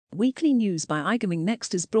Weekly news by iGaming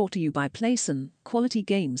Next is brought to you by Playson, quality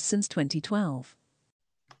games since 2012.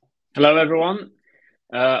 Hello, everyone.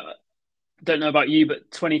 Don't know about you,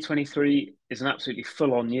 but 2023 is an absolutely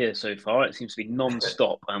full-on year so far. It seems to be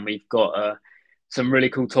non-stop, and we've got some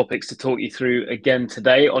really cool topics to talk you through again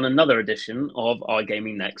today on another edition of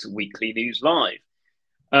iGaming Next Weekly News Live.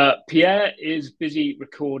 Pierre is busy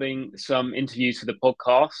recording some interviews for the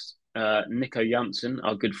podcast. Nico Janssen,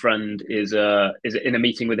 our good friend, is in a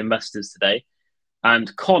meeting with investors today.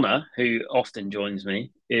 And Connor, who often joins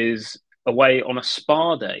me, is away on a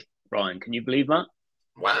spa day. Ryan, can you believe that?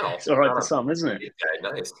 Wow. It's all right for some, isn't it?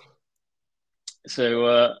 Yeah, nice.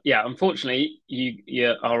 So, unfortunately,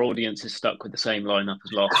 our audience is stuck with the same lineup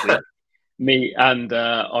as last week. Me and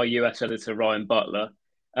our US editor, Ryan Butler.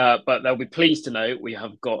 But they'll be pleased to know we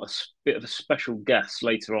have got a bit of a special guest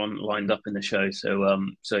later on lined up in the show. So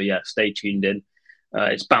stay tuned in.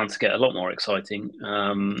 It's bound to get a lot more exciting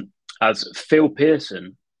as Phil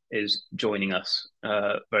Pearson is joining us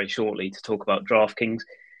very shortly to talk about DraftKings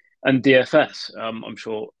and DFS. I'm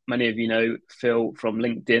sure many of you know Phil from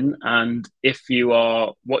LinkedIn, and if you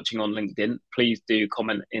are watching on LinkedIn, please do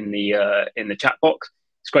comment in the chat box.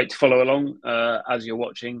 It's great to follow along as you're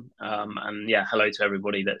watching. Hello to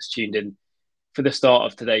everybody that's tuned in for the start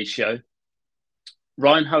of today's show.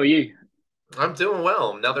 Ryan, how are you? I'm doing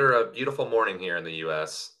well. Another beautiful morning here in the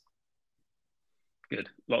US. Good.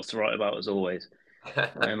 Lots to write about as always,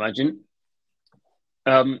 I imagine.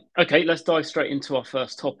 Okay, let's dive straight into our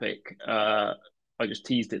first topic. I just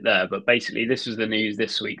teased it there, but basically this was the news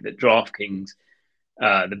this week that DraftKings,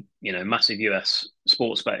 the massive US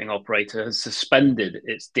sports betting operator, has suspended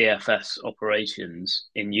its DFS operations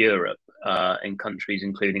in Europe, in countries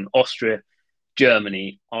including Austria,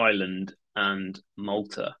 Germany, Ireland, and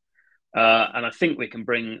Malta. And I think we can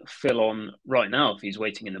bring Phil on right now if he's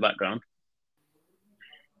waiting in the background.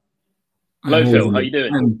 Hello, Phil. How are you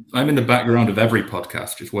doing? I'm in the background of every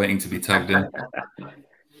podcast, just waiting to be tagged in.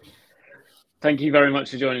 Thank you very much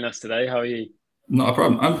for joining us today. How are you? Not a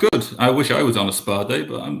problem. I'm good. I wish I was on a spa day,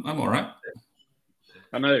 but I'm all right.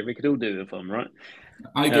 I know we could all do with one, right?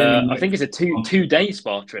 I think it's a two-day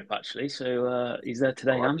spa trip actually. So he's there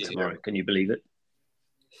today and tomorrow. Can you believe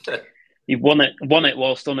it? He won it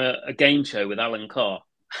whilst on a game show with Alan Carr.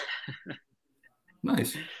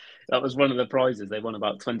 Nice. That was one of the prizes. They won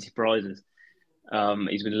about 20 prizes.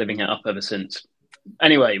 He's been living it up ever since.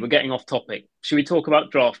 Anyway, we're getting off topic. Should we talk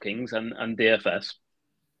about DraftKings and DFS?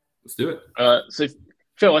 Let's do it. So,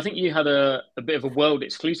 Phil, I think you had a bit of a world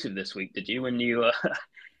exclusive this week, did you? When you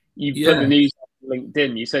put the news on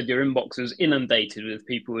LinkedIn, you said your inbox was inundated with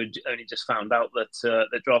people who had only just found out that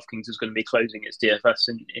DraftKings was going to be closing its DFS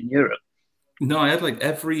in Europe. No, I had like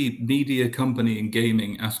every media company in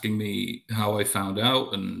gaming asking me how I found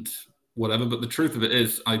out and whatever. But the truth of it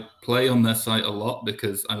is I play on their site a lot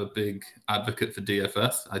because I'm a big advocate for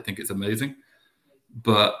DFS. I think it's amazing.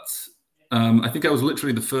 But I think I was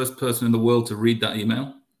literally the first person in the world to read that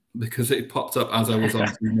email because it popped up as I was on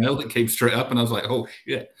email. It came straight up and I was like, oh,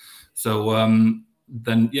 shit. So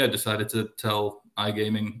decided to tell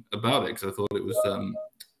iGaming about it because I thought it was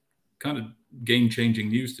kind of game-changing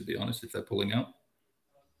news, to be honest, if they're pulling out.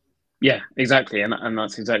 Yeah, exactly, and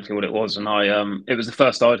that's exactly what it was. And it was the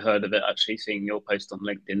first I'd heard of it, actually, seeing your post on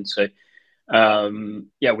LinkedIn. So,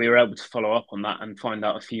 we were able to follow up on that and find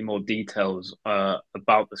out a few more details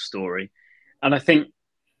about the story. And I think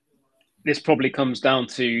this probably comes down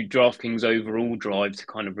to DraftKings' overall drive to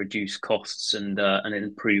kind of reduce costs and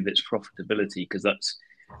improve its profitability, because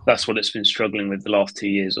that's what it's been struggling with the last 2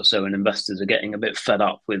 years or so, and investors are getting a bit fed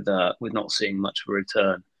up with not seeing much of a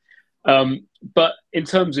return. But in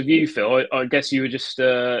terms of you, Phil, I guess you were just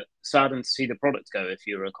saddened to see the product go if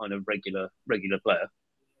you're a kind of regular player.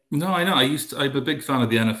 No, I know. I'm a big fan of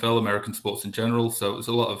the NFL, American sports in general, so it was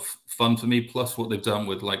a lot of fun for me. Plus, what they've done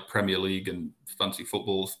with like Premier League and fantasy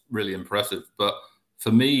football is really impressive. But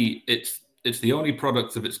for me, it's the only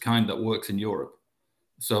product of its kind that works in Europe.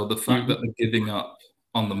 So the fact that they're giving up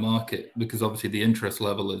on the market, because obviously the interest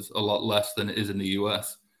level is a lot less than it is in the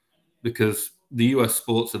US, because the US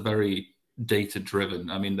sports are very data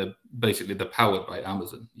driven. I mean, they're powered by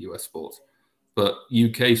Amazon, US sports, but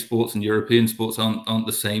UK sports and European sports aren't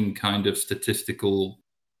the same kind of statistical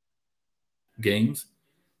games.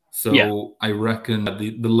 So I reckon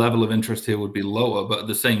the level of interest here would be lower, but at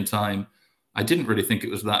the same time, I didn't really think it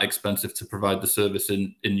was that expensive to provide the service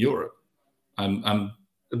in Europe. I'm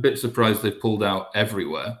a bit surprised they've pulled out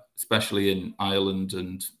everywhere, especially in Ireland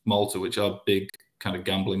and Malta, which are big kind of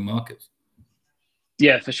gambling markets.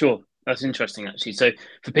 Yeah, for sure. That's interesting, actually. So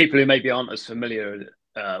for people who maybe aren't as familiar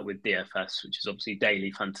with DFS, which is obviously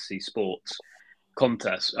daily fantasy sports,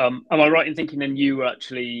 contest. Am I right in thinking then you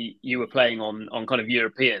were playing on kind of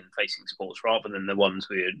European facing sports rather than the ones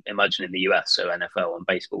we would imagine in the US, so NFL and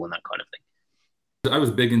baseball and that kind of thing? I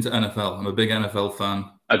was big into NFL. I'm a big NFL fan.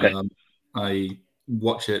 Okay. I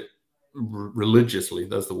watch it religiously.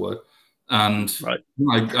 That's the word. And right.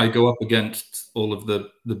 I go up against all of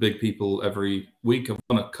the big people every week. I've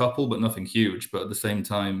won a couple, but nothing huge. But at the same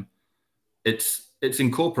time, it's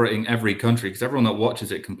incorporating every country because everyone that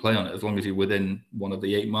watches it can play on it as long as you're within one of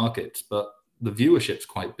the 8 markets. But the viewership's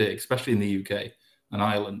quite big, especially in the UK and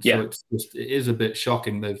Ireland. Yeah. So it is a bit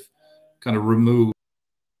shocking they've kind of removed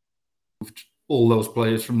all those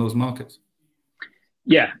players from those markets.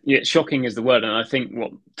 Yeah, shocking is the word. And I think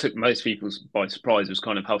what took most people by surprise was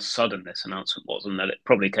kind of how sudden this announcement was, and that it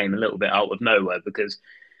probably came a little bit out of nowhere because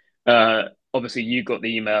obviously you got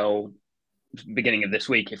the email beginning of this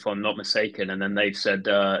week, if I'm not mistaken, and then they've said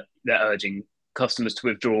they're urging customers to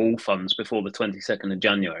withdraw all funds before the 22nd of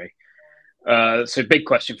January. So big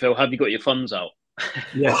question, Phil, have you got your funds out?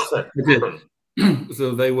 Yes, I did.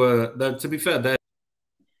 So to be fair, their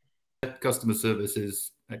customer service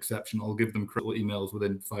is exceptional. I'll give them critical emails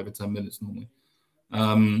within 5 or 10 minutes normally.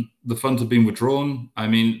 The funds have been withdrawn. I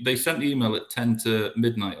mean, they sent the email at 10 to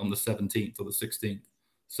midnight on the 17th or the 16th,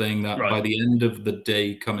 saying that by the end of the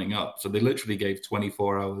day coming up, so they literally gave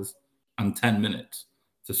 24 hours and 10 minutes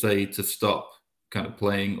to say to stop kind of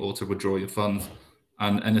playing or to withdraw your funds.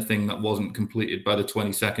 And anything that wasn't completed by the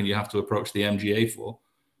 22nd, you have to approach the MGA for.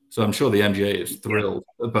 So I'm sure the MGA is thrilled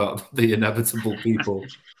about the inevitable people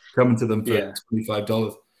coming to them for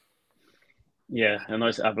 $25. Yeah, a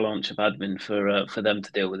nice avalanche of admin for them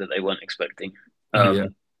to deal with that they weren't expecting.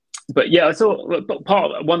 But yeah, I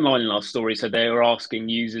thought one line in our story said they were asking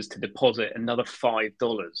users to deposit another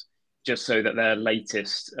 $5 just so that their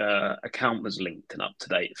latest account was linked and up to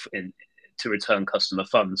date to return customer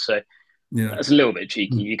funds. So that's a little bit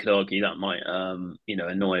cheeky. You could argue that might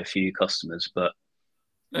annoy a few customers, but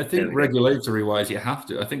I think regulatory wise, you have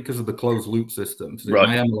to. I think because of the closed loop system. So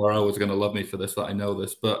my MLRO is going to love me for this, that I know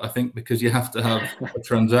this, but I think because you have to have a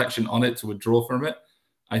transaction on it to withdraw from it,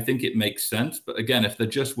 I think it makes sense. But again, if they're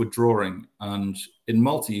just withdrawing, and in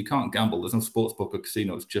multi, you can't gamble. There's no sportsbook or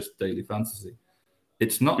casino. It's just daily fantasy.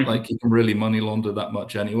 It's not like you can really money launder that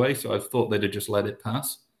much anyway. So I thought they'd have just let it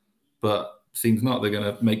pass. But seems not. They're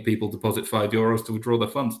going to make people deposit €5 to withdraw their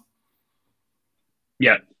funds.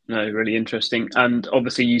 Yeah, no, really interesting. And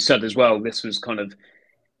obviously you said as well, this was kind of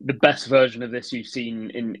the best version of this you've seen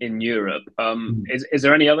in Europe. Is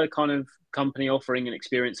there any other kind of company offering an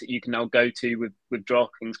experience that you can now go to with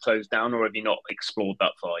DraftKings closed down, or have you not explored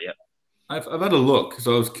that far yet? I've had a look.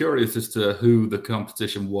 So I was curious as to who the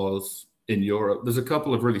competition was in Europe. There's a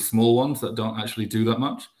couple of really small ones that don't actually do that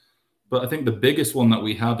much. But I think the biggest one that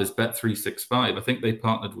we have is Bet365. I think they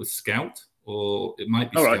partnered with Scout, or it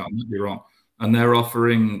might be Scout, I might be wrong. And they're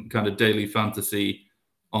offering kind of daily fantasy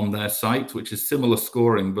on their site, which is similar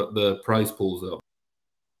scoring, but the prize pools are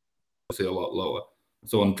obviously a lot lower.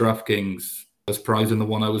 So on DraftKings, first prize in the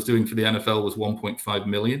one I was doing for the NFL was 1.5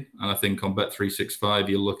 million. And I think on Bet365,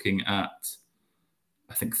 you're looking at,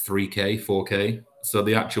 I think 3K, 4K. So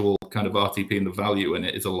the actual kind of RTP and the value in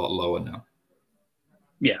it is a lot lower now.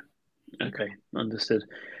 Yeah. Okay, understood.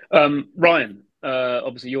 Ryan,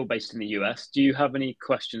 obviously you're based in the US. Do you have any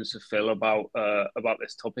questions to Phil about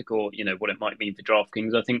this topic, or what it might mean for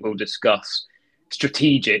DraftKings? I think we'll discuss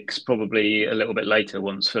strategics probably a little bit later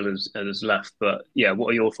once Phil has left. But yeah, what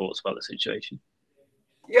are your thoughts about the situation?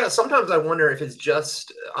 Yeah, sometimes I wonder if it's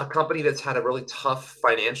just a company that's had a really tough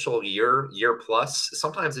financial year plus.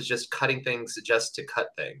 Sometimes it's just cutting things just to cut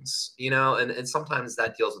things, and sometimes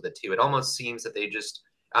that deals with it too. It almost seems that they just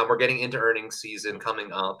we're getting into earnings season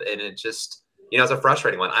coming up, and it just, it's a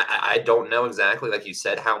frustrating one. I don't know exactly, like you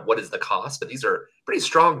said, what is the cost, but these are pretty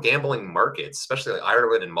strong gambling markets, especially like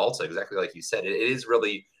Ireland and Malta, exactly like you said. It is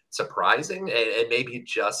really surprising, and maybe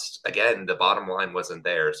just, again, the bottom line wasn't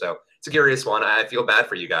there. So it's a curious one. I feel bad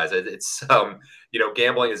for you guys. It's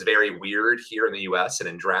gambling is very weird here in the US, and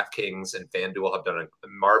in DraftKings and FanDuel have done a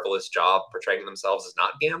marvelous job portraying themselves as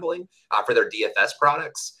not gambling for their DFS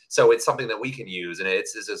products. So it's something that we can use, and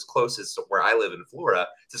it's as close as where I live in Florida.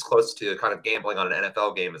 It's as close to kind of gambling on an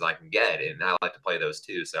NFL game as I can get, and I like to play those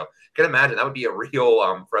too. So I can imagine that would be a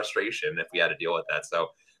real frustration if we had to deal with that. So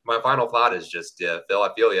my final thought is just, Phil, I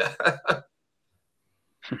feel you.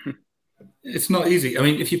 It's not easy. I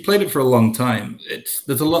mean, if you've played it for a long time,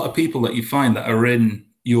 there's a lot of people that you find that are in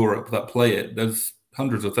Europe that play it. There's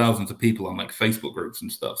hundreds of thousands of people on like Facebook groups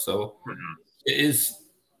and stuff. So it is,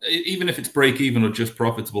 even if it's break even or just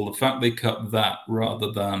profitable, the fact they cut that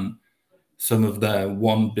rather than some of their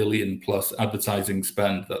 1 billion plus advertising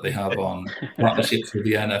spend that they have on partnerships with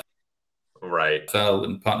the NFL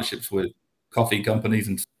and partnerships with coffee companies,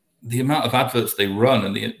 and the amount of adverts they run,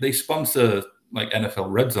 and they sponsor like NFL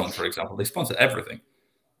Red Zone, for example. They sponsor everything.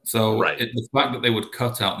 So the fact that they would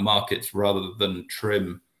cut out markets rather than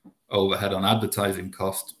trim overhead on advertising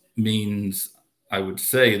cost means, I would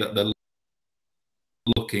say, that they're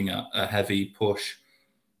looking at a heavy push.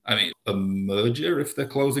 I mean, a merger if they're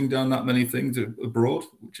closing down that many things abroad,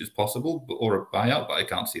 which is possible, or a buyout, but I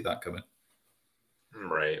can't see that coming.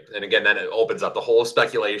 Right. And again, then it opens up the whole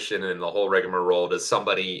speculation and the whole rigmarole. Does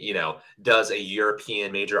somebody, does a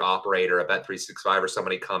European major operator, a Bet365 or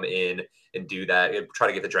somebody come in and do that and try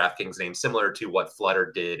to get the DraftKings name similar to what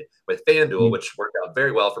Flutter did with FanDuel, which worked out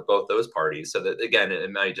very well for both those parties. So that, again,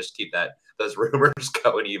 it might just keep those rumors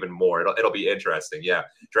going even more. It'll be interesting. Yeah.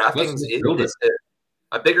 DraftKings is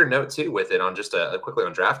a bigger note too with it on just quickly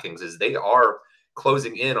on DraftKings is they are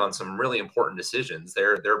closing in on some really important decisions.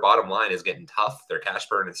 Their bottom line is getting tough. Their cash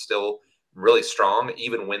burn is still really strong,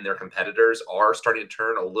 even when their competitors are starting to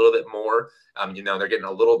turn a little bit more. They're getting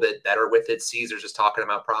a little bit better with it. Caesar's just talking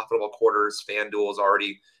about profitable quarters. FanDuel's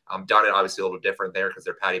already done it, obviously a little different there because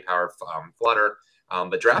they're Paddy Power Flutter.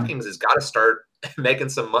 But DraftKings has got to start making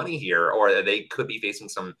some money here, or they could be facing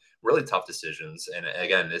some really tough decisions. And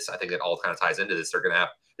again, I think it all kind of ties into this.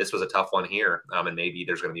 This was a tough one here, and maybe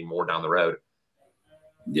there's going to be more down the road.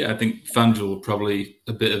 Yeah, I think FanDuel probably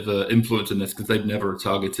a bit of an influence in this because they've never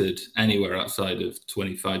targeted anywhere outside of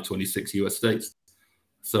 25, 26 US states.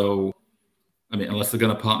 So, I mean, unless they're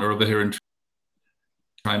going to partner over here and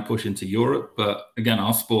try and push into Europe. But again,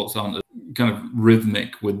 our sports aren't kind of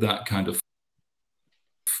rhythmic with that kind of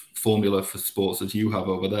formula for sports as you have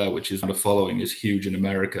over there, which is kind of following is huge in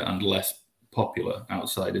America and less popular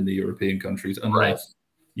outside in the European countries, unless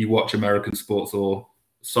you watch American sports or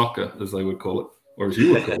soccer, as they would call it. Or as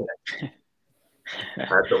you would call it.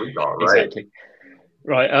 That's what we thought, right? Exactly.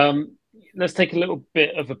 Right. Let's take a little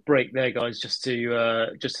bit of a break there, guys, just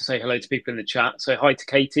to say hello to people in the chat. So hi to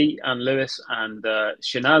Katie and Lewis and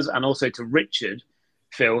Shanaz, and also to Richard,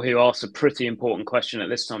 Phil, who asked a pretty important question at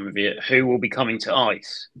this time of year. Who will be coming to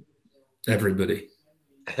ICE? Everybody.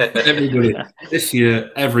 Everybody. This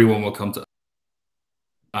year, everyone will come to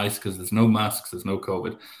ICE because there's no masks, there's no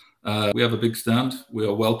COVID. We have a big stand. We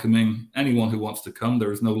are welcoming anyone who wants to come.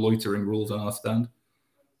 There is no loitering rules on our stand.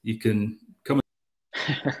 You can come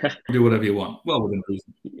and do whatever you want. Well, within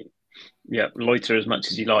reason. Yeah, loiter as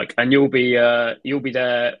much as you like. And you'll be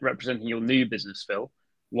there representing your new business, Phil,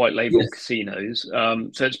 White Label Casinos.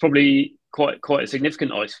 So it's probably quite a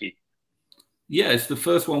significant ICE for you. Yeah, it's the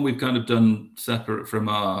first one we've kind of done separate from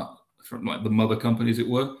like the mother company, as it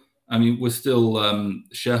were. I mean, we're still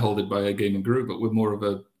shareholded by a gaming group, but we're more of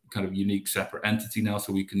a kind of unique separate entity now,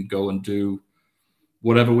 so we can go and do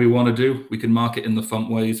whatever we want to do. We can market in the fun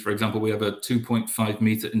ways. For example, we have a 2.5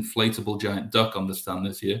 meter inflatable giant duck on the stand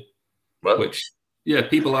this year, which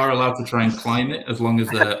people are allowed to try and climb it as long as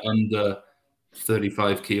they're under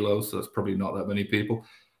 35 kilos. So that's probably not that many people.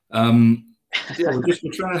 We're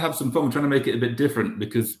trying to have some fun. We're trying to make it a bit different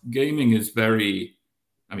because gaming is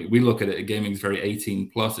we look at it, gaming is very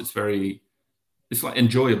 18 plus. It's like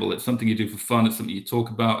enjoyable. It's something you do for fun. It's something you talk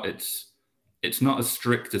about. It's not as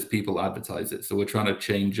strict as people advertise it. So we're trying to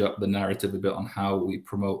change up the narrative a bit on how we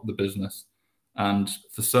promote the business. And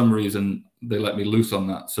for some reason, they let me loose on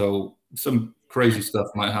that. So some crazy stuff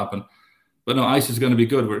might happen. But no, ICE is going to be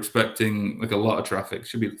good. We're expecting like a lot of traffic.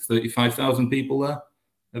 Should be 35,000 people there,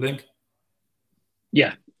 I think.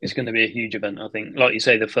 Yeah, it's going to be a huge event, I think. Like you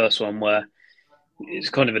say, the first one where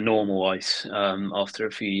it's kind of a normal ICE after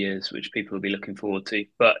a few years, which people will be looking forward to.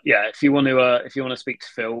 But yeah, if you want to speak to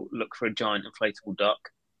Phil, look for a giant inflatable duck,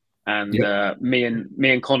 and me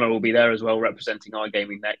and Connor will be there as well, representing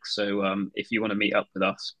iGaming next. So if you want to meet up with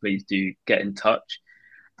us, please do get in touch.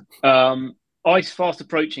 ICE fast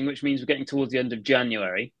approaching, which means we're getting towards the end of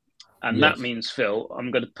January, and that means, Phil,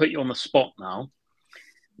 I'm going to put you on the spot now,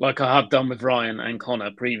 like I have done with Ryan and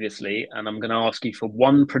Connor previously, and I'm going to ask you for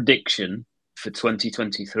one prediction for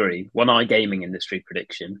 2023, one iGaming industry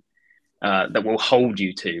prediction that will hold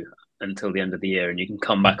you to until the end of the year, and you can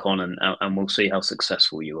come back on and we'll see how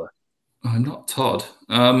successful you were. I'm not Todd.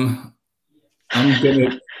 I'm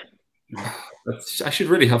gonna. I should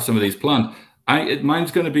really have some of these planned.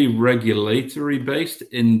 Mine's going to be regulatory based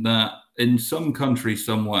in that in some country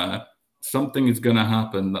somewhere something is going to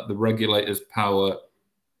happen that the regulator's power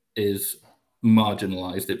is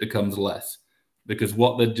marginalized. It becomes less. Because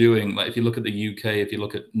what they're doing, like if you look at the UK, if you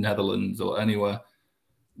look at Netherlands or anywhere,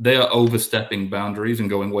 they are overstepping boundaries and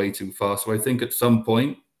going way too far. So I think at some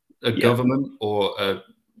point, a government or a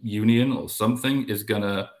union or something is going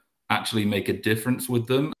to actually make a difference with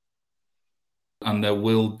them. And there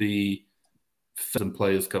will be some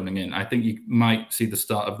players coming in. I think you might see the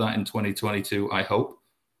start of that in 2022, I hope.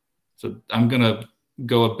 So I'm going to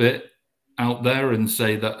go a bit out there and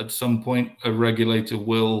say that at some point a regulator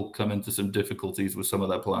will come into some difficulties with some of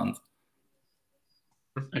their plans.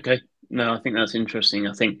 Okay. No, I think that's interesting.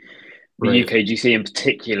 I think the UKGC in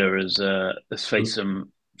particular has faced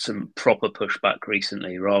some proper pushback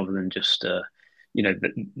recently, rather than just the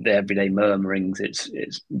everyday murmurings it's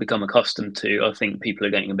become accustomed to. I think people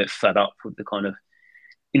are getting a bit fed up with the kind of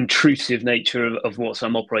intrusive nature of what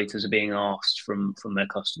some operators are being asked from their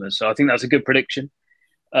customers. So I think that's a good prediction.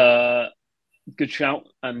 Good shout.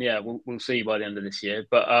 And yeah, we'll see by the end of this year.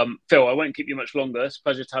 But Phil, I won't keep you much longer. It's a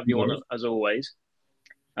pleasure to have you on as always.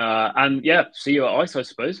 And yeah, see you at ICE, I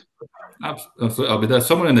suppose. Absolutely. I'll be there.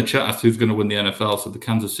 Someone in the chat asked who's going to win the NFL. So the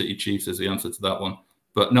Kansas City Chiefs is the answer to that one.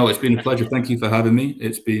 But no, it's been a pleasure. Thank you for having me.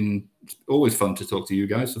 It's been always fun to talk to you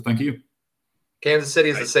guys. So thank you. Kansas City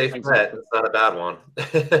is a safe bet. It's not a bad one.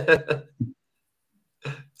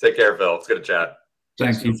 Take care, Phil. It's good to chat.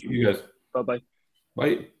 Thanks. You guys. Bye-bye.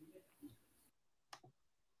 Bye.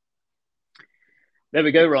 There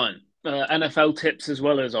we go, Ryan. NFL tips as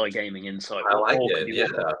well as iGaming insight. I like it.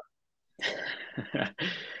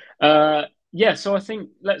 Yeah. So I think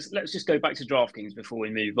let's just go back to DraftKings before we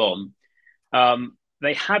move on.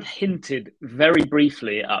 They had hinted very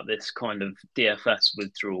briefly at this kind of DFS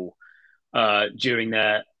withdrawal during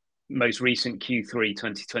their most recent Q3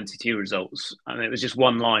 2022 results. And it was just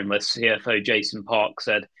one line where CFO Jason Park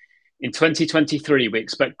said, in 2023, we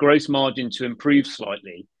expect gross margin to improve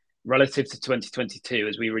slightly relative to 2022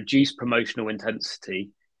 as we reduce promotional intensity,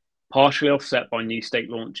 partially offset by new state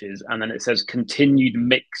launches. And then it says continued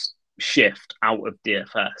mix shift out of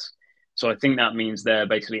DFS. So I think that means they're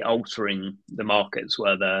basically altering the markets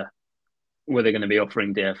where they're going to be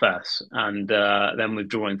offering DFS, and then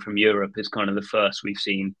withdrawing from Europe is kind of the first we've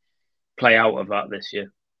seen play out of that this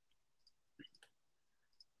year.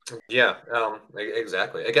 Yeah,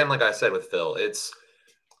 exactly. Again, like I said with Phil,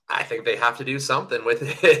 I think they have to do something with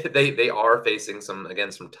it. They are facing some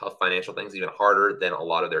tough financial things, even harder than a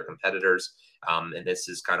lot of their competitors. And this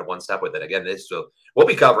is kind of one step with it. Again, we'll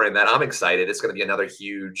be covering that. I'm excited. It's going to be another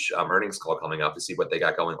huge earnings call coming up to see what they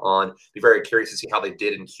got going on. Be very curious to see how they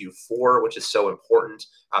did in Q4, which is so important.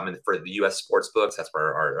 And for the U.S. sports books, that's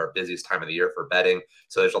where our busiest time of the year for betting.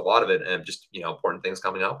 So there's a lot of it, and just important things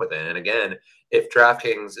coming up with it. And again, if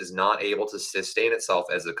DraftKings is not able to sustain itself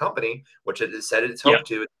as a company, which it has said it's hoped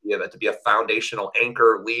to be a foundational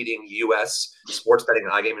anchor leading U.S. sports betting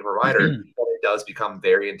and iGaming provider, it does become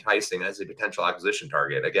very enticing as a potential acquisition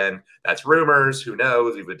target. Again, that's rumors. Who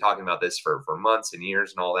knows? We've been talking about this for months and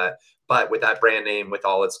years and all that. But with that brand name, with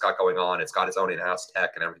all it's got going on, it's got its own in-house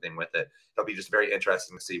tech and everything with it. It'll be just very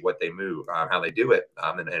interesting to see what they move, how they do it,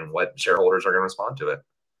 and what shareholders are going to respond to it.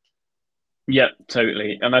 Yeah,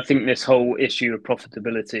 totally. And I think this whole issue of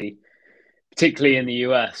profitability, particularly in the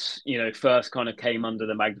US, first kind of came under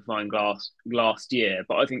the magnifying glass last year.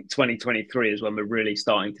 But I think 2023 is when we're really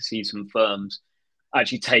starting to see some firms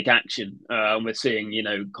actually take action. And we're seeing,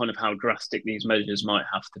 kind of how drastic these measures might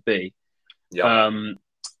have to be. Yeah.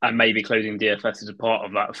 And maybe closing DFS is a part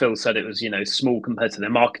of that. Phil said it was, small compared to their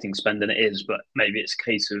marketing spend, and it is, but maybe it's a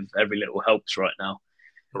case of every little helps right now.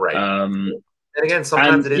 Right. And again,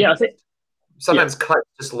 sometimes it is. Yeah, sometimes cuts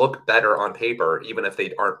just look better on paper, even if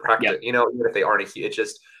they aren't practical. Even if they aren't, it's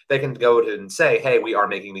just they can go to and say, "Hey, we are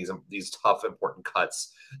making these tough, important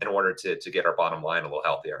cuts in order to get our bottom line a little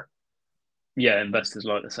healthier." Yeah, investors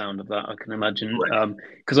like the sound of that, I can imagine.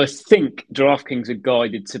 Because I think DraftKings are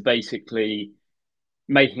guided to basically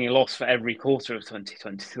making a loss for every quarter of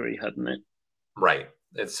 2023, hadn't it? Right.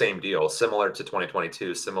 It's same deal, similar to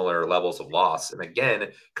 2022, similar levels of loss. And again,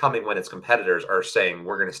 coming when its competitors are saying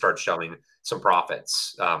we're going to start showing some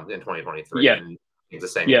profits in 2023. Yeah. And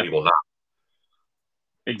it's saying we will not.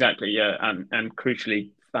 Exactly, yeah. And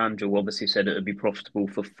crucially, FanDuel obviously said it would be profitable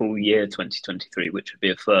for full year 2023, which would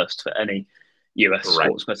be a first for any US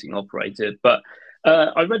sports betting operator. But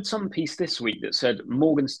I read some piece this week that said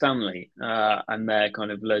Morgan Stanley and their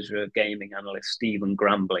kind of leisure gaming analyst, Stephen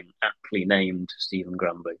Grambling, aptly named Stephen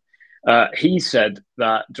Grambling, he said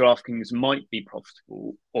that DraftKings might be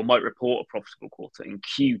profitable or might report a profitable quarter in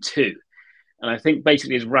Q2. And I think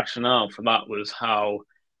basically his rationale for that was how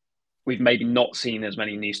we've maybe not seen as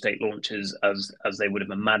many new state launches as they would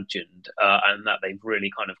have imagined, and that they've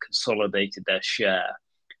really kind of consolidated their share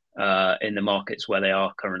in the markets where they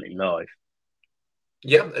are currently live.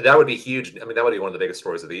 Yeah, that would be huge. I mean, that would be one of the biggest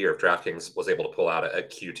stories of the year if DraftKings was able to pull out a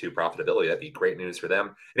Q2 profitability. That'd be great news for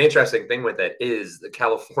them. An interesting thing with it is the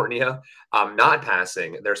California not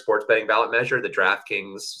passing their sports betting ballot measure that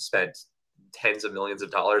DraftKings spent tens of millions of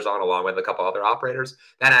dollars on, along with a couple other operators.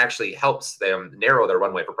 That actually helps them narrow their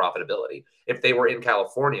runway for profitability. If they were in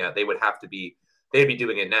California, they would have to be. They'd be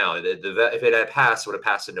doing it now. If it had passed, it would have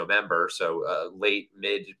passed in November, so late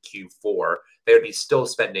mid Q4. They would be still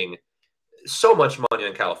spending so much money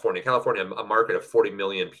in California. California, a market of 40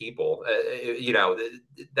 million people.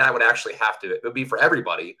 That would actually have to. It would be for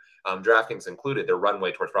everybody, DraftKings included. Their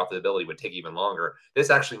runway towards profitability would take even longer. This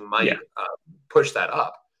actually might push that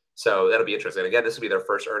up. So that'll be interesting. Again, this will be their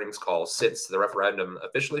first earnings call since the referendum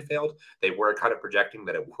officially failed. They were kind of projecting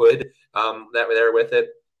that it would. That were there with it.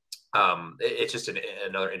 It's just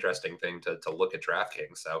another interesting thing to look at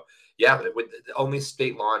DraftKings. So yeah, with the only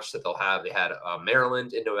state launch that they'll have, they had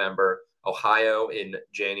Maryland in November, Ohio in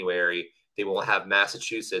January. They will have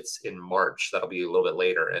Massachusetts in March. That'll be a little bit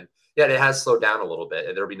later. And yeah, it has slowed down a little bit.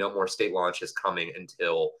 And there'll be no more state launches coming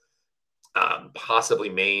until possibly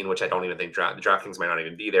Maine, which I don't even think DraftKings might not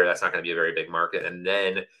even be there. That's not going to be a very big market. And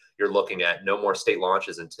then you're looking at no more state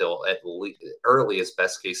launches until at earliest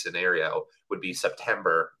best case scenario would be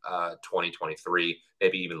September 2023,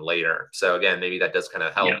 maybe even later. So again, maybe that does kind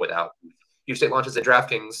of help without huge state launches at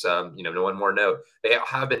DraftKings. One more note, they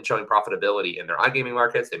have been showing profitability in their iGaming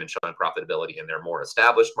markets. They've been showing profitability in their more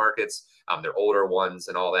established markets, their older ones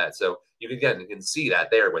and all that. So you can see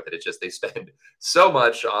that there with it. It's just they spend so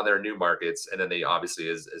much on their new markets. And then they obviously,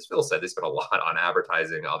 as Phil said, they spend a lot on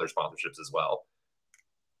advertising, other sponsorships as well.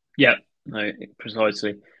 Yeah, no,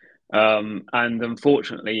 precisely. And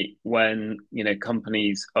unfortunately, when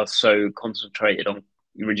companies are so concentrated on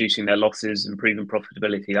reducing their losses, improving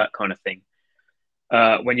profitability, that kind of thing,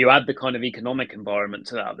 when you add the kind of economic environment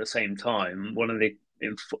to that at the same time, one of the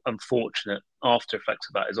unfortunate after effects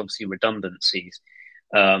of that is obviously redundancies,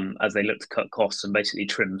 as they look to cut costs and basically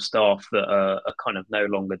trim staff that are kind of no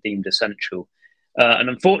longer deemed essential. And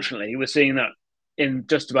unfortunately, we're seeing that in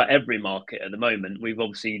just about every market at the moment. We've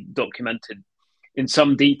obviously documented in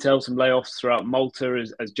some detail some layoffs throughout Malta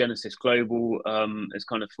as Genesis Global has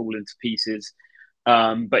kind of fallen to pieces.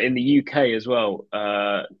 But in the UK as well,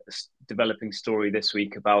 developing story this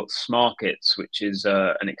week about Smarkets, which is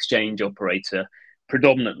an exchange operator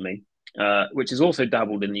predominantly, which has also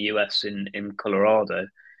dabbled in the US in Colorado.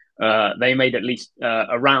 They made at least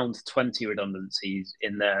around 20 redundancies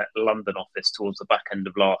in their London office towards the back end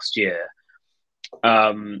of last year.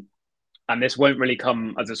 And this won't really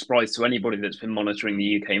come as a surprise to anybody that's been monitoring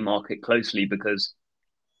the UK market closely, because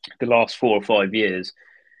the last 4 or 5 years,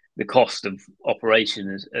 the cost of operation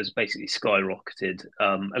has basically skyrocketed.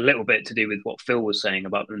 A little bit to do with what Phil was saying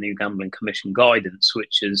about the new Gambling Commission guidance,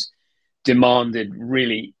 which has demanded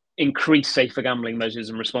really increased safer gambling measures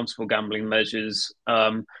and responsible gambling measures,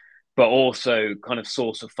 but also kind of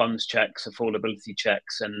source of funds checks, affordability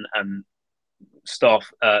checks, and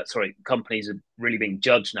companies are really being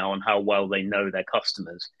judged now on how well they know their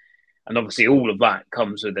customers. And obviously all of that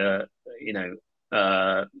comes with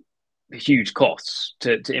huge costs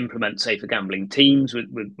to implement safer gambling teams with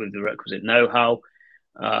the requisite know-how.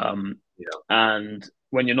 And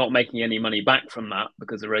when you're not making any money back from that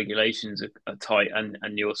because the regulations are tight, and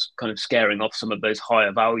you're kind of scaring off some of those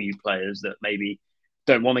higher value players that maybe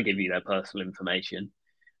don't want to give you their personal information,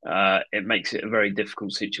 it makes it a very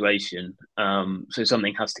difficult situation. So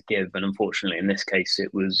something has to give, and unfortunately, in this case,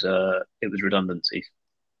 it was redundancies.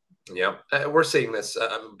 Yeah, we're seeing this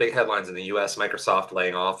big headlines in the U.S. Microsoft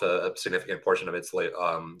laying off a significant portion of its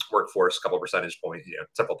workforce, a couple of percentage points,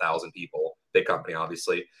 several thousand people. Big company,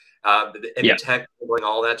 obviously. The tech going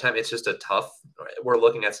all that time, it's just we're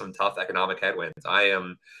looking at some tough economic headwinds. I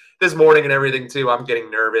am this morning and everything too. I'm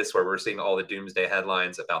getting nervous where we're seeing all the doomsday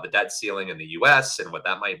headlines about the debt ceiling in the U.S. and what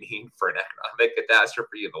that might mean for an economic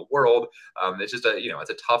catastrophe in the world. It's just it's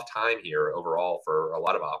a tough time here overall for a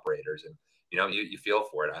lot of operators, and you feel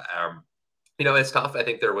for it. It's tough. I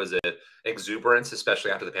think there was an exuberance,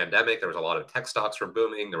 especially after the pandemic. There was a lot of tech stocks were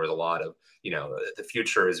booming. There was a lot of, the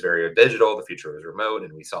future is very digital. The future is remote.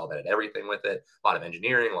 And we saw that at everything with it. A lot of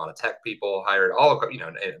engineering, a lot of tech people hired in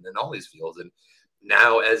all these fields. And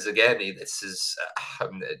now, it's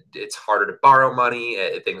harder to borrow money.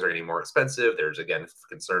 Things are getting more expensive. There's, again,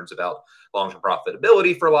 concerns about long-term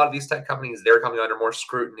profitability for a lot of these tech companies. They're coming under more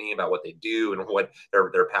scrutiny about what they do and what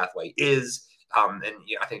their pathway is. I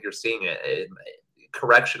think you're seeing it.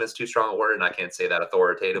 Correction is too strong a word, and I can't say that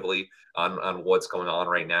authoritatively on what's going on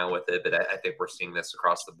right now with it. But I think we're seeing this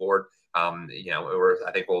across the board. I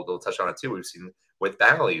think we'll touch on it too. We've seen with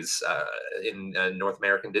Bally's in North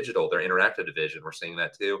American Digital, their interactive division. We're seeing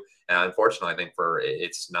that too. And unfortunately, I think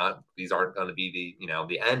these aren't going to be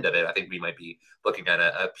the end of it. I think we might be looking at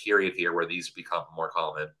a period here where these become more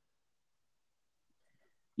common.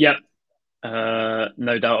 Yeah,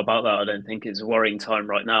 no doubt about that. I don't think it's a worrying time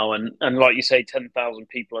right now. And like you say, 10,000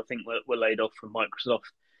 people, I think, were laid off from Microsoft.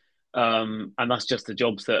 And that's just the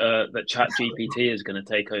jobs that Chat GPT is going to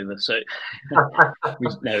take over. So we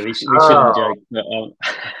shouldn't joke. But,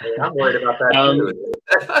 I'm worried about that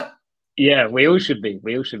too. Yeah, we all should be.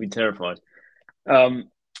 We all should be terrified.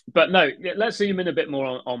 But no, let's zoom in a bit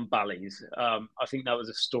more on Bally's. I think that was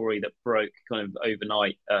a story that broke kind of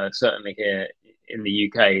overnight, certainly here in the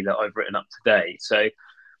UK, that I've written up today. So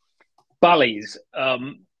Bally's.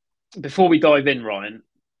 Before we dive in, Ryan,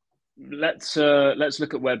 let's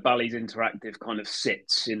look at where Bally's Interactive kind of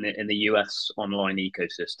sits in the US online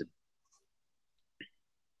ecosystem.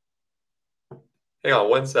 Hang on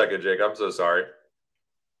 1 second, Jake. I'm so sorry.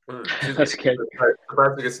 That's okay.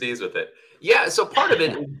 I'm take a sneeze with it. Yeah, so part of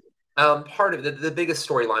it, the biggest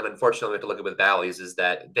storyline, unfortunately, we have to look at with Bally's is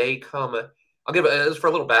that they come. I'll give it for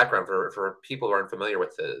a little background for people who aren't familiar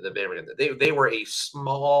with the band. They were a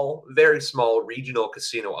small, very small regional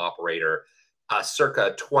casino operator,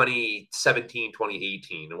 circa 2017,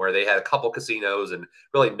 2018, where they had a couple casinos and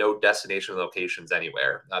really no destination locations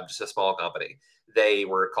anywhere. Just a small company. They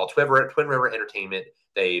were called Twin River Entertainment.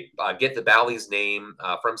 They get the Bally's name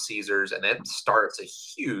from Caesars, and then starts a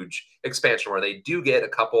huge expansion where they do get a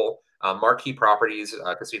couple marquee properties,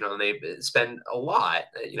 casino, and they spend a lot,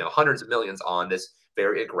 hundreds of millions on this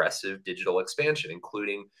very aggressive digital expansion,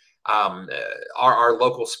 including our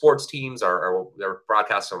local sports teams, our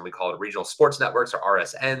broadcasts on, we call it regional sports networks, or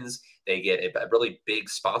RSNs. They get a really big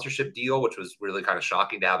sponsorship deal, which was really kind of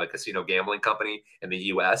shocking to have a casino gambling company in the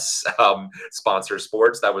U.S. Sponsor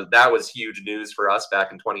sports. That was huge news for us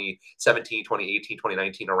back in 2017, 2018,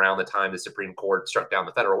 2019, around the time the Supreme Court struck down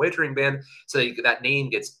the federal wagering ban. So that name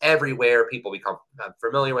gets everywhere. People become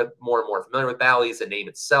more and more familiar with Bally's. The name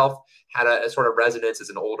itself had a sort of resonance as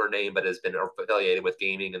an older name, but has been affiliated with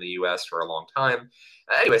gaming in the U.S. for a long time.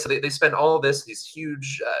 Anyway, so they spend all of these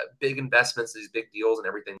huge, big investments, these big deals and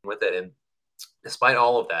everything with it. And despite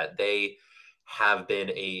all of that, they have been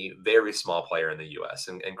a very small player in the U.S.,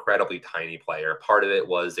 an incredibly tiny player. Part of it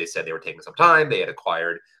was they said they were taking some time. They had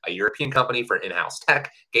acquired a European company for in-house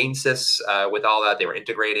tech, GameSys. With all that, they were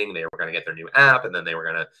integrating. They were going to get their new app, and then they were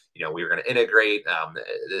going to, we were going to integrate.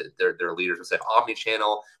 Their leaders would say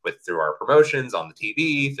omni-channel through our promotions on the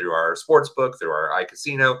TV, through our sports book, through our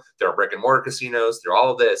iCasino, through our brick and mortar casinos, through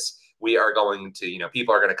all of this. We are going to,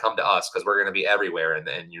 people are going to come to us because we're going to be everywhere,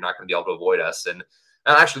 and you're not going to be able to avoid us. And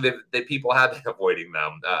actually, people have been avoiding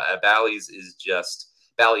them. Bally's is just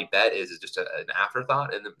Bally Bet is just an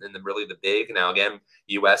afterthought in really the big. Now again,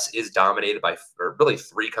 U.S. is dominated by really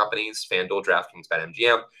three companies: FanDuel, DraftKings,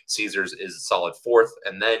 BetMGM. Caesars is solid fourth,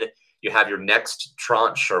 and then you have your next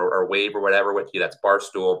tranche or wave or whatever with you. That's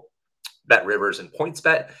Barstool, Bet Rivers, and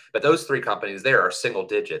PointsBet. But those three companies there are single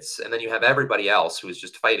digits. And then you have everybody else who is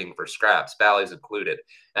just fighting for scraps, Bally's included.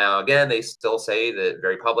 Now, again, they still say that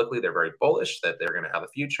very publicly they're very bullish, that they're going to have a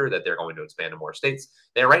future, that they're going to expand to more states.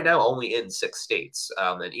 They're right now only in 6 states.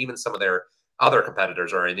 And even some of their other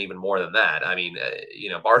competitors are in even more than that. I mean,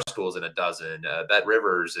 Barstool's in a dozen. Bet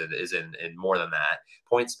Rivers is in more than that.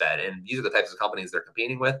 PointsBet, and these are the types of companies they're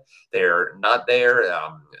competing with. They're not there.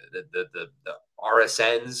 The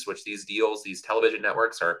RSNs, which these television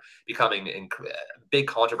networks are becoming big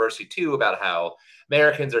controversy too, about how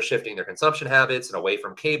Americans are shifting their consumption habits and away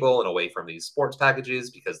from cable and away from these sports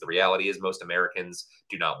packages, because the reality is most Americans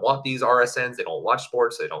do not want these RSNs. They don't watch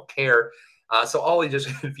sports. They don't care. So all these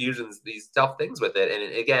just confusions, these tough things with it.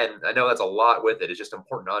 And again, I know that's a lot with it. It's just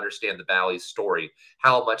important to understand the Bally's story,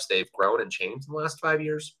 how much they've grown and changed in the last 5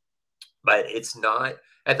 years. But it's not,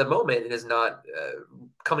 at the moment, it is not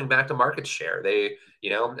coming back to market share. They,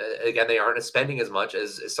 again, they aren't spending as much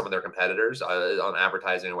as some of their competitors on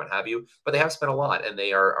advertising and what have you, but they have spent a lot, and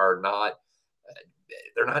they are not,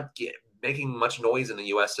 they're not making much noise in the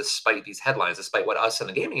U.S. despite these headlines, despite what us in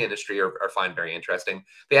the gaming industry are find very interesting.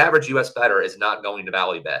 The average U.S. bettor is not going to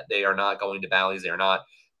Bally Bet. They are not going to Bally's. They are not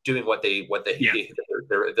doing what they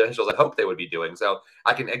their officials had hoped they would be doing. So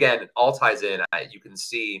I can, again, all ties in. You can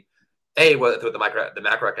see with the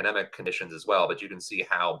macroeconomic conditions as well, but you can see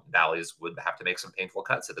how Bally's would have to make some painful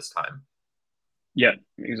cuts at this time. Yeah,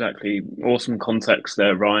 exactly. Awesome context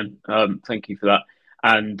there, Ryan. Thank you for that.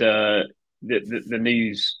 And the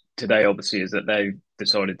news today, obviously, is that they've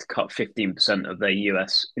decided to cut 15% of their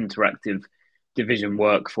US interactive division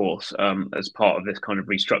workforce as part of this kind of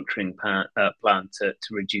restructuring plan to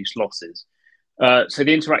reduce losses. So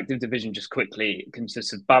the interactive division, just quickly,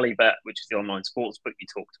 consists of Ballybet, which is the online sports book you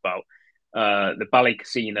talked about, the Bally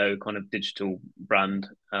Casino kind of digital brand,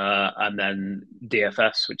 and then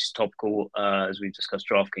DFS, which is topical, as we've discussed,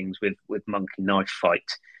 DraftKings with Monkey Knife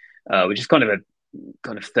Fight, which is kind of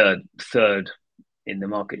third in the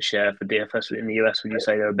market share for DFS in the US. Would you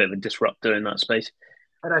say they're a bit of a disruptor in that space?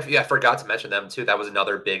 And I forgot to mention them too. That was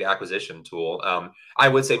another big acquisition tool. I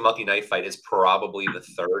would say Monkey Knife Fight is probably the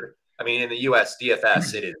third. I mean, in the US,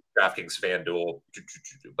 DFS, it is DraftKings, FanDuel,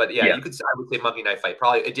 but yeah, you could. I would say Monkey Knife Fight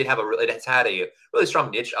probably it has had a really strong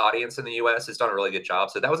niche audience in the US. It's done a really good job.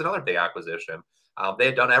 So that was another big acquisition. They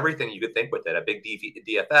had done everything you could think with it. A big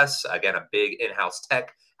DFS, again, a big in-house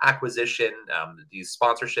tech acquisition. These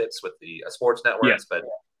sponsorships with the sports networks, but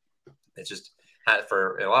it's just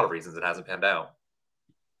for a lot of reasons it hasn't panned out.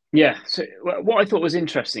 Yeah. So what I thought was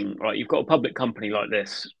interesting, right? You've got a public company like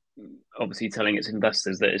this, obviously telling its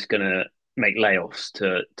investors that it's going to make layoffs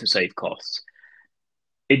to save costs.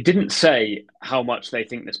 It didn't say how much they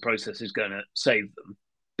think this process is going to save them,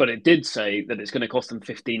 but it did say that it's going to cost them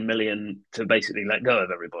 15 million to basically let go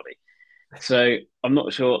of everybody. So I'm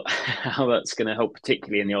not sure how that's going to help,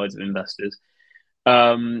 particularly in the eyes of investors.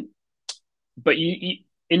 But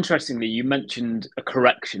interestingly, you mentioned a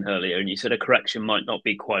correction earlier, and you said a correction might not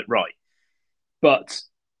be quite right. But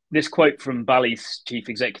this quote from Bally's chief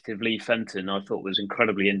executive, Lee Fenton, I thought was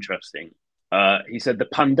incredibly interesting. He said, "The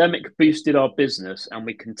pandemic boosted our business and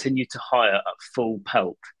we continue to hire at full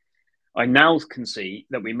pelt. I now can see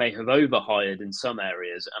that we may have overhired in some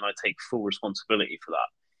areas, and I take full responsibility for that,"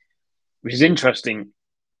 which is interesting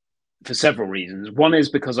for several reasons. One is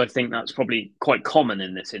because I think that's probably quite common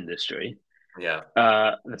in this industry. Yeah.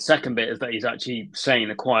 The second bit is that he's actually saying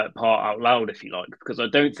the quiet part out loud, if you like, because I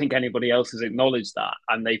don't think anybody else has acknowledged that,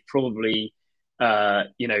 and they probably,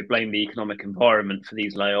 blame the economic environment for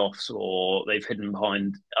these layoffs, or they've hidden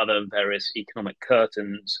behind other various economic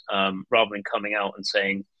curtains, rather than coming out and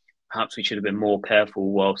saying, perhaps we should have been more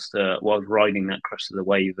careful whilst riding that crest of the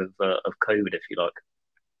wave of COVID, if you like.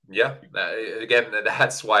 Yeah, again,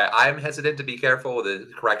 that's why I'm hesitant to be careful.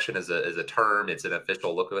 The correction is a term; it's an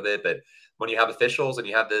official look at it. But when you have officials and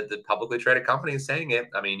you have the publicly traded companies saying it,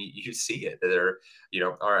 I mean, you see it. They're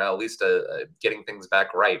are at least getting things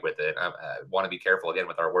back right with it. I want to be careful again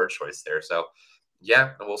with our word choice there. So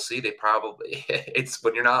yeah, we'll see. They probably it's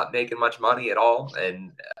when you're not making much money at all,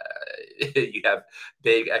 and you have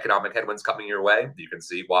big economic headwinds coming your way. You can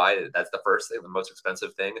see why. That's the first thing. The most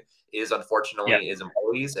expensive thing is unfortunately is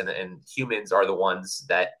employees, and humans are the ones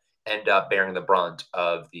that end up bearing the brunt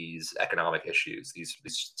of these economic issues. These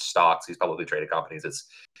stocks, these publicly traded companies. It's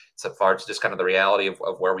so far it's just kind of the reality of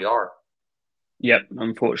where we are. Yep,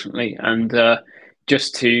 unfortunately, and.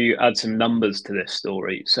 Just to add some numbers to this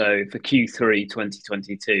story. So for Q3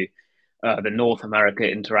 2022, the North America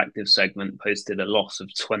Interactive segment posted a loss of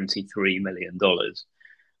 $23 million.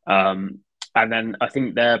 And then I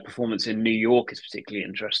think their performance in New York is particularly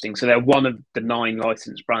interesting. So they're one of the 9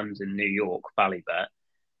 licensed brands in New York, Ballybet.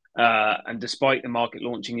 And despite the market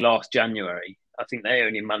launching last January, I think they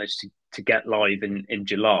only managed to get live in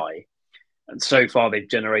July. And so far, they've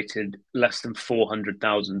generated less than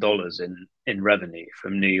 $400,000 in revenue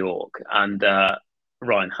from New York. And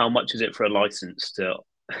Ryan, how much is it for a license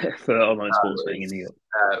for online sports betting in New York?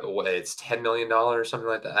 It's $10 million or something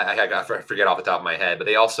like that. I forget off the top of my head, but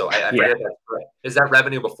they also I forget is that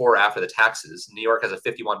revenue before or after the taxes? New York has a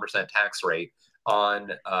 51% tax rate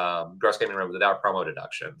on gross gaming revenue without promo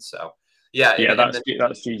deductions. So that's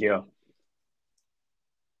GGR.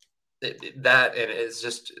 That and it's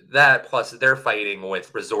just that plus they're fighting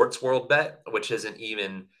with Resorts World Bet, which isn't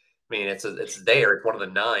even. I mean, it's there. It's one of the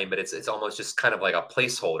 9, but it's almost just kind of like a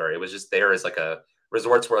placeholder. It was just there as like a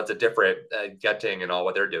Resorts World. It's a different getting and all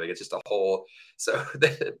what they're doing. It's just a whole. So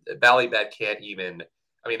the Ballybet can't even.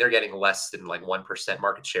 I mean, they're getting less than like 1%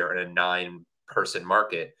 market share in a 9-person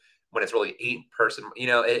market when it's really 8-person.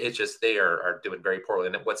 It's just they are doing very poorly.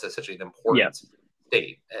 And what's essentially an important.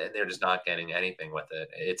 State, and they're just not getting anything with it.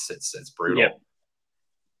 It's brutal. Yeah.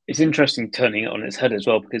 It's interesting turning it on its head as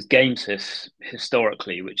well, because GamesSys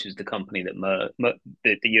historically, which is the company that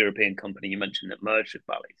the European company you mentioned that merged with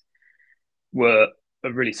Bally's, were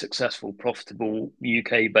a really successful, profitable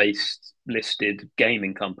UK-based listed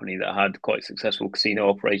gaming company that had quite successful casino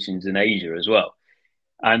operations in Asia as well.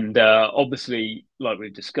 And obviously, like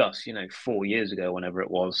we've discussed, 4 years ago, whenever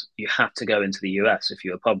it was, you had to go into the US if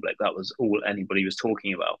you were public. That was all anybody was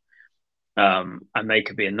talking about. And they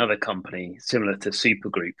could be another company similar to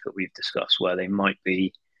Supergroup that we've discussed, where they might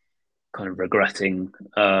be kind of regretting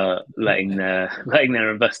letting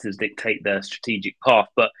their investors dictate their strategic path.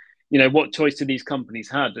 But what choice do these companies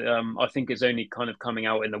had? I think is only kind of coming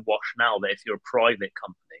out in the wash now that if you're a private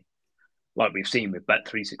company, like we've seen with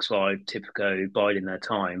Bet365, Tipico biding their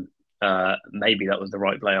time, maybe that was the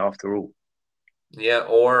right play after all. Yeah,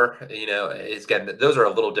 or it's again, those are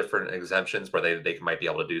a little different exemptions where they might be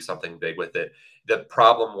able to do something big with it. The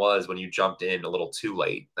problem was when you jumped in a little too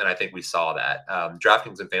late, and I think we saw that.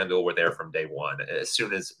 DraftKings and FanDuel were there from day one. As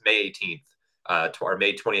soon as May 18th, or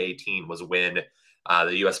May 2018 was when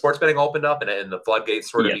the U.S. sports betting opened up and the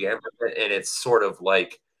floodgates sort of began. And it's sort of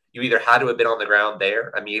like you either had to have been on the ground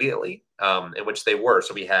there immediately, in which they were.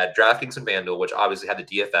 So we had DraftKings and FanDuel, which obviously had the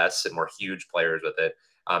DFS and were huge players with it.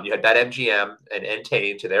 You had BetMGM and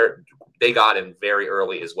Entain they got in very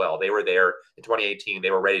early as well. They were there in 2018.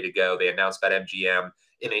 They were ready to go. They announced BetMGM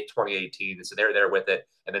in 2018. So they're there with it.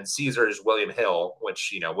 And then Caesars, William Hill,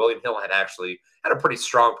 which, William Hill had actually had a pretty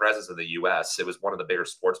strong presence in the U.S. It was one of the bigger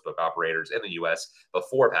sportsbook operators in the U.S.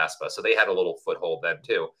 before PASPA. So they had a little foothold then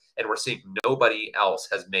too. And we're seeing nobody else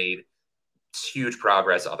has made huge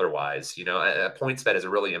progress otherwise. PointsBet is a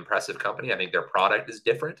really impressive company. I think their product is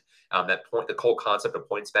different. The whole concept of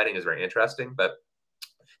points betting is very interesting, but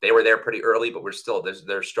they were there pretty early, but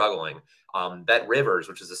they're struggling. Bet Rivers,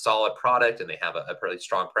 which is a solid product, and they have a pretty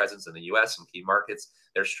strong presence in the U.S. and key markets,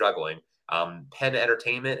 they're struggling. Penn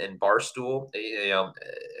Entertainment and Barstool,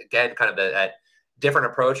 again, kind of that different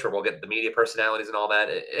approach where we'll get the media personalities and all that.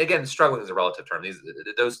 Again, struggling is a relative term.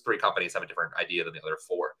 Those three companies have a different idea than the other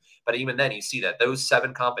four. But even then, you see that those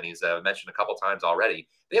 7 companies that I've mentioned a couple times already,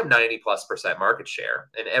 they have 90+% market share,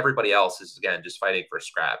 and everybody else is, again, just fighting for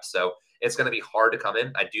scraps. So it's going to be hard to come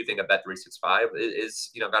in. I do think a Bet365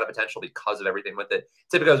 is got a potential because of everything with it.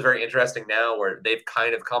 Tipico is very interesting now, where they've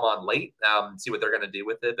kind of come on late. See what they're going to do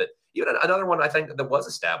with it. But even another one I think that was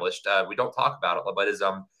established, we don't talk about it, but is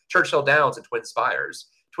Churchill Downs and Twin Spires.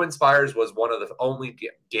 Twin Spires was one of the only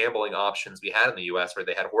gambling options we had in the U.S. where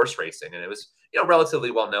they had horse racing, and it was relatively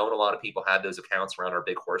well known. A lot of people had those accounts around our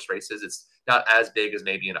big horse races. It's not as big as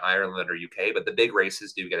maybe in Ireland or UK, but the big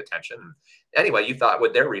races do get attention. Anyway, you thought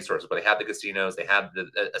with their resources, but they had the casinos, they had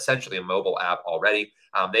essentially a mobile app already.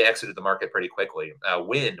 They exited the market pretty quickly.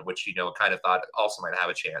 Wynn, which kind of thought also might have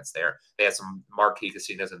a chance there. They had some marquee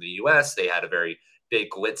casinos in the U.S. They had a very big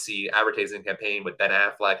glitzy advertising campaign with Ben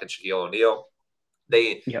Affleck and Shaquille O'Neal.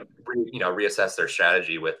 They reassess their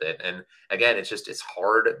strategy with it. And again, it's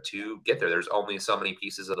hard to get there. There's only so many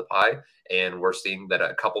pieces of the pie, and we're seeing that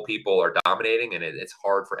a couple people are dominating, and it's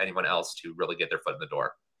hard for anyone else to really get their foot in the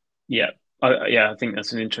door. Yeah. I think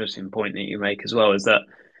that's an interesting point that you make as well, is that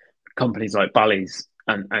companies like Bally's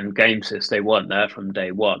and GameSys, they weren't there from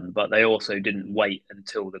day one, but they also didn't wait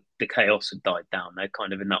until the chaos had died down. They're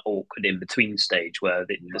kind of in that awkward in-between stage where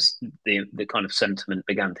the kind of sentiment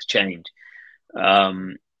began to change.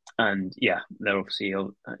 And yeah, they're obviously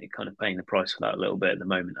kind of paying the price for that a little bit at the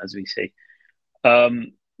moment, as we see.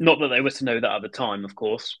 Not that they were to know that at the time, of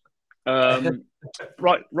course.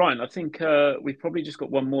 Right, Ryan, I think we've probably just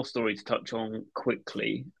got one more story to touch on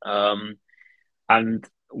quickly. And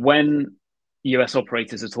when US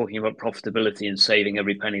operators are talking about profitability and saving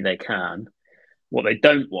every penny they can, what they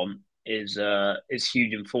don't want is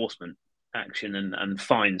huge enforcement action and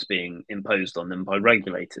fines being imposed on them by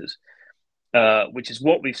regulators. Which is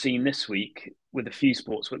what we've seen this week with a few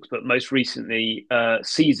sportsbooks, but most recently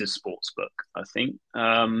Caesars Sportsbook, I think.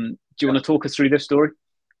 Do you want to talk us through this story?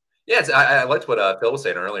 Yeah, I liked what Phil was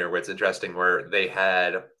saying earlier, where it's interesting where they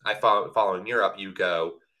had, following Europe, you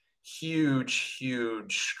go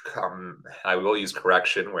huge, I will use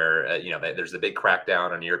correction, where, there's the big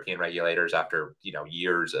crackdown on European regulators after,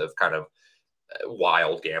 years of kind of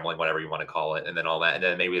wild gambling, whatever you want to call it, and then all that. And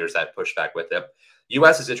then maybe there's that pushback with it.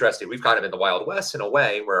 US is interesting. We've kind of been the Wild West in a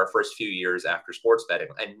way, where our first few years after sports betting,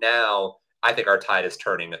 and now I think our tide is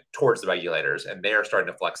turning towards the regulators, and they are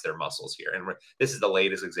starting to flex their muscles here. And this is the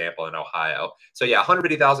latest example in Ohio. So yeah,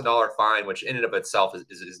 $150,000 fine, which in and of itself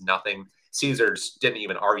is nothing. Caesars didn't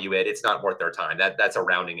even argue it. It's not worth their time. That's a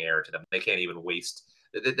rounding error to them. They can't even waste.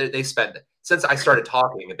 They spend, since I started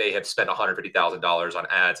talking, they have spent $150,000 on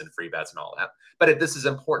ads and free bets and all that. But this is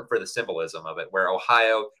important for the symbolism of it, where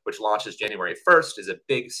Ohio, which launches January 1st, is a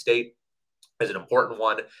big state, is an important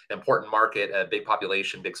one, an important market, a big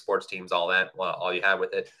population, big sports teams, all that, all you have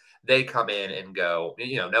with it. They come in and go,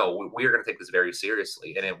 no, we're going to take this very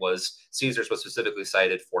seriously. And Caesars was specifically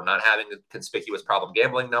cited for not having a conspicuous problem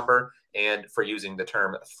gambling number and for using the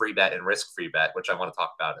term free bet and risk-free bet, which I want to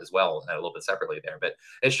talk about as well a little bit separately there. But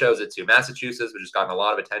it shows it to Massachusetts, which has gotten a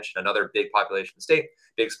lot of attention, another big population state,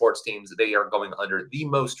 big sports teams. They are going under the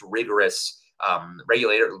most rigorous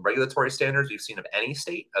regulatory standards we've seen of any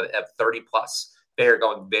state, of 30+. They are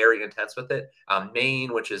going very intense with it.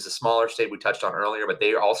 Maine, which is a smaller state we touched on earlier, but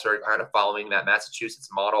they also are kind of following that Massachusetts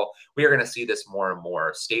model. We are going to see this more and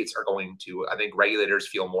more. States are going to, I think regulators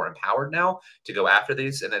feel more empowered now to go after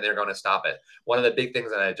these, and then they're going to stop it. One of the big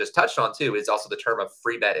things that I just touched on too is also the term of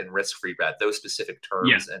free bet and risk-free bet, those specific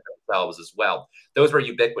terms and themselves as well. Those were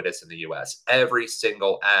ubiquitous in the US. Every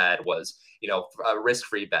single ad was, a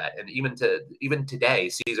risk-free bet. And even today,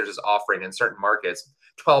 Caesars is offering in certain markets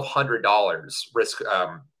 $1,200 risk,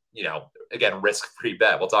 again, risk-free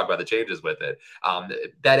bet. We'll talk about the changes with it.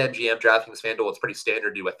 BetMGM, DraftKings, FanDuel, it's pretty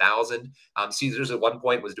standard, do $1,000. Caesars at one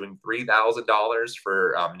point was doing $3,000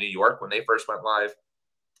 for New York when they first went live.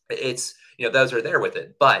 It's, those are there with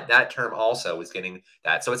it, but that term also is getting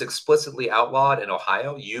that. So it's explicitly outlawed in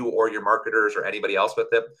Ohio, you or your marketers or anybody else with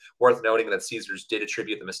it. Worth noting that Caesars did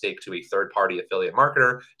attribute the mistake to a third-party affiliate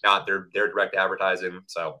marketer, not their direct advertising.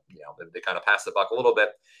 So, they kind of passed the buck a little bit.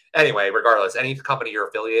 Anyway, regardless, any company you're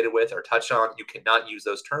affiliated with or touch on, you cannot use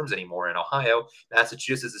those terms anymore in Ohio.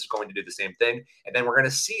 Massachusetts is going to do the same thing. And then we're going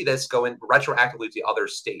to see this go in retroactively to other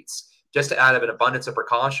states. Just out of an abundance of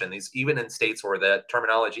precaution, even in states where the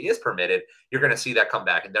terminology is permitted, you're going to see that come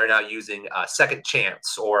back. And they're now using second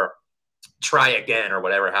chance or try again or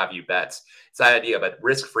whatever have you bets. It's that idea, but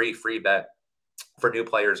risk-free, free bet for new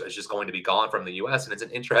players is just going to be gone from the US. And it's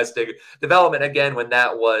an interesting development, again, when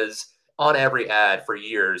that was on every ad for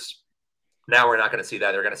years. Now we're not going to see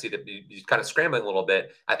that. They're going to see that kind of scrambling a little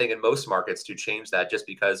bit, I think, in most markets to change that, just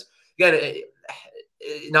because, again,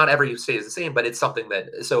 not every state is the same, but it's something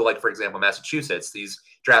that, so like, for example, Massachusetts, these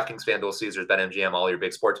DraftKings, FanDuel, Caesars, BetMGM, all your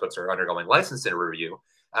big sportsbooks are undergoing licensing review.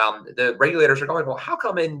 The regulators are going, well, how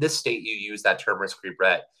come in this state you use that term risk-free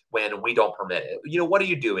bet when we don't permit it? What are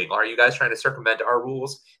you doing? Are you guys trying to circumvent our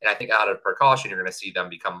rules? And I think out of precaution, you're going to see them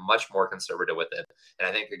become much more conservative with it. And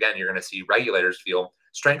I think, again, you're going to see regulators feel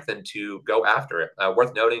strengthened to go after it.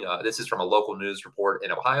 Worth noting, this is from a local news report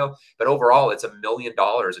in Ohio, but overall, it's $1 million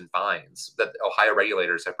in fines that Ohio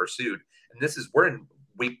regulators have pursued. And we're in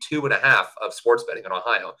week 2.5 of sports betting in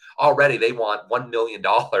Ohio. Already, they want $1 million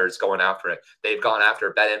going after it. They've gone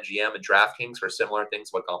after BetMGM and DraftKings for similar things,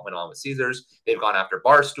 what went on with Caesars. They've gone after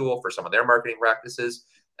Barstool for some of their marketing practices.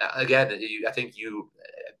 Again, I think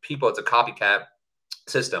it's a copycat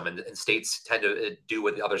system, and states tend to do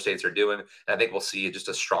what the other states are doing. And I think we'll see just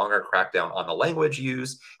a stronger crackdown on the language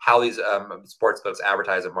used, how these sports books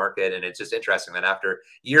advertise and market. And it's just interesting that after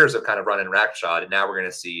years of kind of running rackshot, and now we're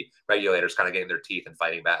going to see regulators kind of getting their teeth and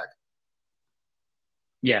fighting back.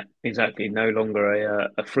 Yeah, exactly. No longer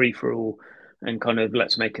a free for all and kind of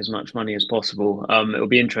let's make as much money as possible. It'll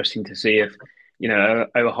be interesting to see if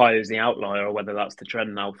Ohio is the outlier, or whether that's the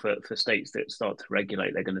trend now for states that start to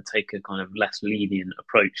regulate. They're going to take a kind of less lenient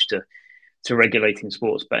approach to regulating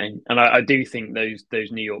sports betting. And I do think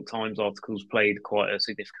those New York Times articles played quite a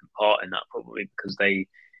significant part in that, probably because they,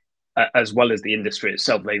 as well as the industry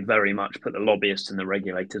itself, they very much put the lobbyists and the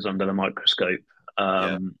regulators under the microscope.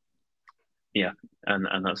 And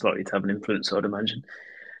that's likely to have an influence, I'd imagine.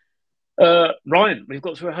 Ryan, we've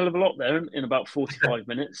got through a hell of a lot there in about 45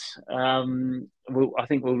 minutes. I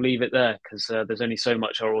think we'll leave it there because there's only so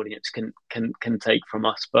much our audience can take from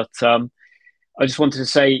us. But I just wanted to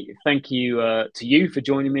say thank you to you for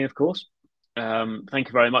joining me, of course. Thank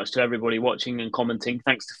you very much to everybody watching and commenting.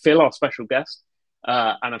 Thanks to Phil, our special guest.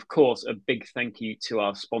 And of course, a big thank you to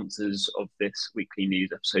our sponsors of this weekly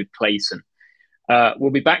news episode, Playson.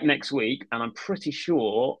 We'll be back next week, and I'm pretty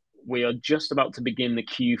sure we are just about to begin the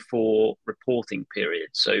Q4 reporting period.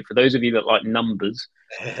 So for those of you that like numbers,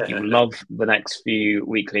 you love the next few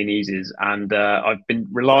weekly newses. And I've been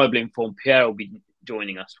reliably informed Pierre will be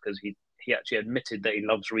joining us because he actually admitted that he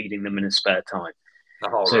loves reading them in his spare time.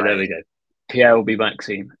 There we go. Pierre will be back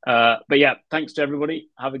soon. But yeah, thanks to everybody.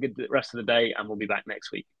 Have a good rest of the day, and we'll be back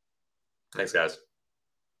next week. Thanks, guys.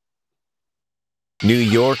 New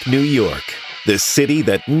York, New York, the city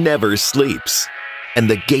that never sleeps, and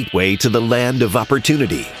the gateway to the land of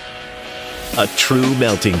opportunity. A true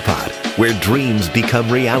melting pot where dreams become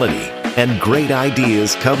reality and great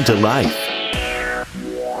ideas come to life.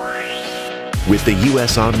 With the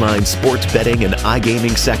U.S. online sports betting and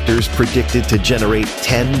iGaming sectors predicted to generate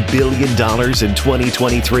 $10 billion in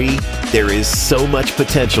 2023, there is so much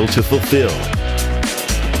potential to fulfill.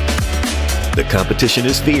 The competition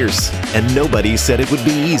is fierce, and nobody said it would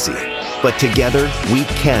be easy. But together, we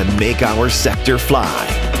can make our sector fly.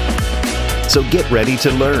 So get ready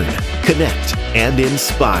to learn, connect, and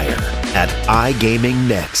inspire at iGaming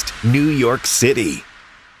Next, New York City.